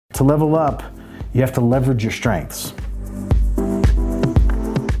To level up, you have to leverage your strengths.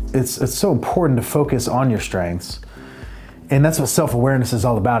 It's so important to focus on your strengths. And that's what self-awareness is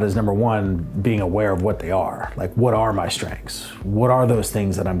all about, is number one, being aware of what they are. Like, what are my strengths? What are those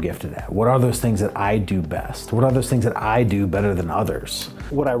things that I'm gifted at? What are those things that I do best? What are those things that I do better than others?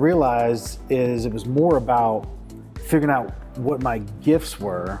 What I realized is it was more about figuring out what my gifts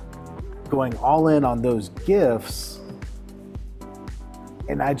were, going all in on those gifts.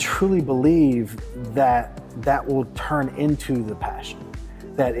 And I truly believe that that will turn into the passion.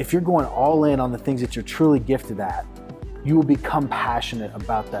 That if you're going all in on the things that you're truly gifted at, you will become passionate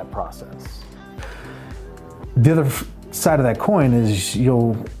about that process. The other side of that coin is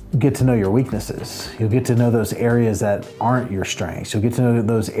you'll get to know your weaknesses. You'll get to know those areas that aren't your strengths. You'll get to know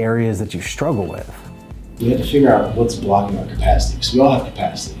those areas that you struggle with. We have to figure out what's blocking our capacity, because we all have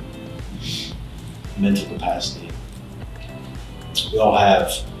capacity, mental capacity. We all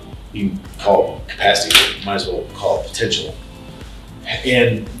have, you call it capacity, but you might as well call it potential.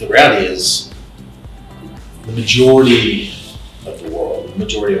 And the reality is, the majority of the world, the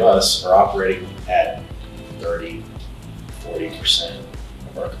majority of us are operating at 30, 40%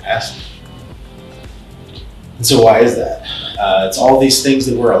 of our capacity. And so why is that? It's all these things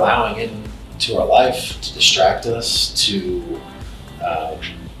that we're allowing into our life to distract us,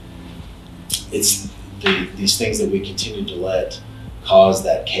 it's these things that we continue to let cause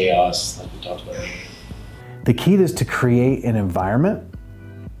that chaos like we talked about earlier. The key is to create an environment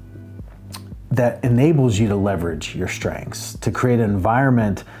that enables you to leverage your strengths, to create an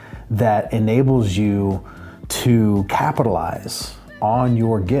environment that enables you to capitalize on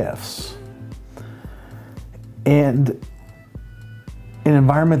your gifts. And an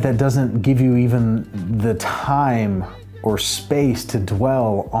environment that doesn't give you even the time or space to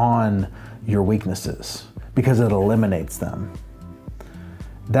dwell on your weaknesses, because it eliminates them.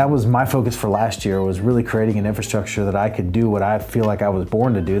 That was my focus for last year, was really creating an infrastructure that I could do what I feel like I was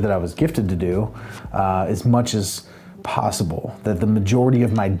born to do, that I was gifted to do, as much as possible. That the majority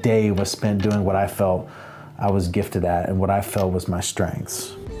of my day was spent doing what I felt I was gifted at and what I felt was my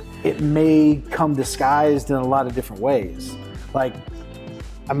strengths. It may come disguised in a lot of different ways. Like,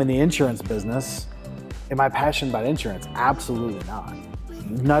 I'm in the insurance business. Am I passionate about insurance? Absolutely not.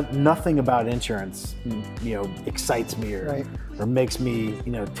 Nothing about insurance, excites me or makes me,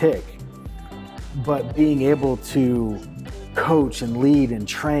 tick. But being able to coach and lead and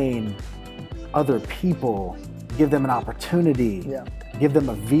train other people, give them an opportunity, give them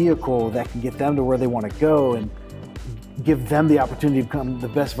a vehicle that can get them to where they want to go, and give them the opportunity to become the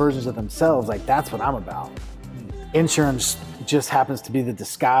best versions of themselves, like, that's what I'm about. Insurance just happens to be the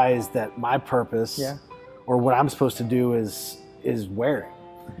disguise that my purpose or what I'm supposed to do is wearing.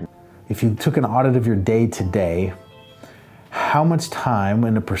 If you took an audit of your day to day, how much time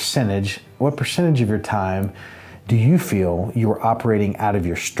and what percentage of your time do you feel you were operating out of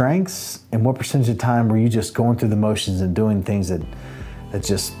your strengths, and what percentage of time were you just going through the motions and doing things that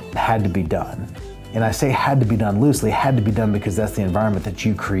just had to be done? And I say had to be done loosely, had to be done because that's the environment that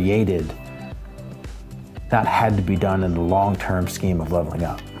you created, not had to be done in the long-term scheme of leveling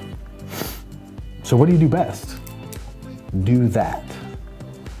up. So what do you do best? Do that.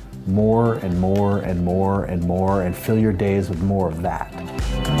 More and more and more and more, and fill your days with more of that.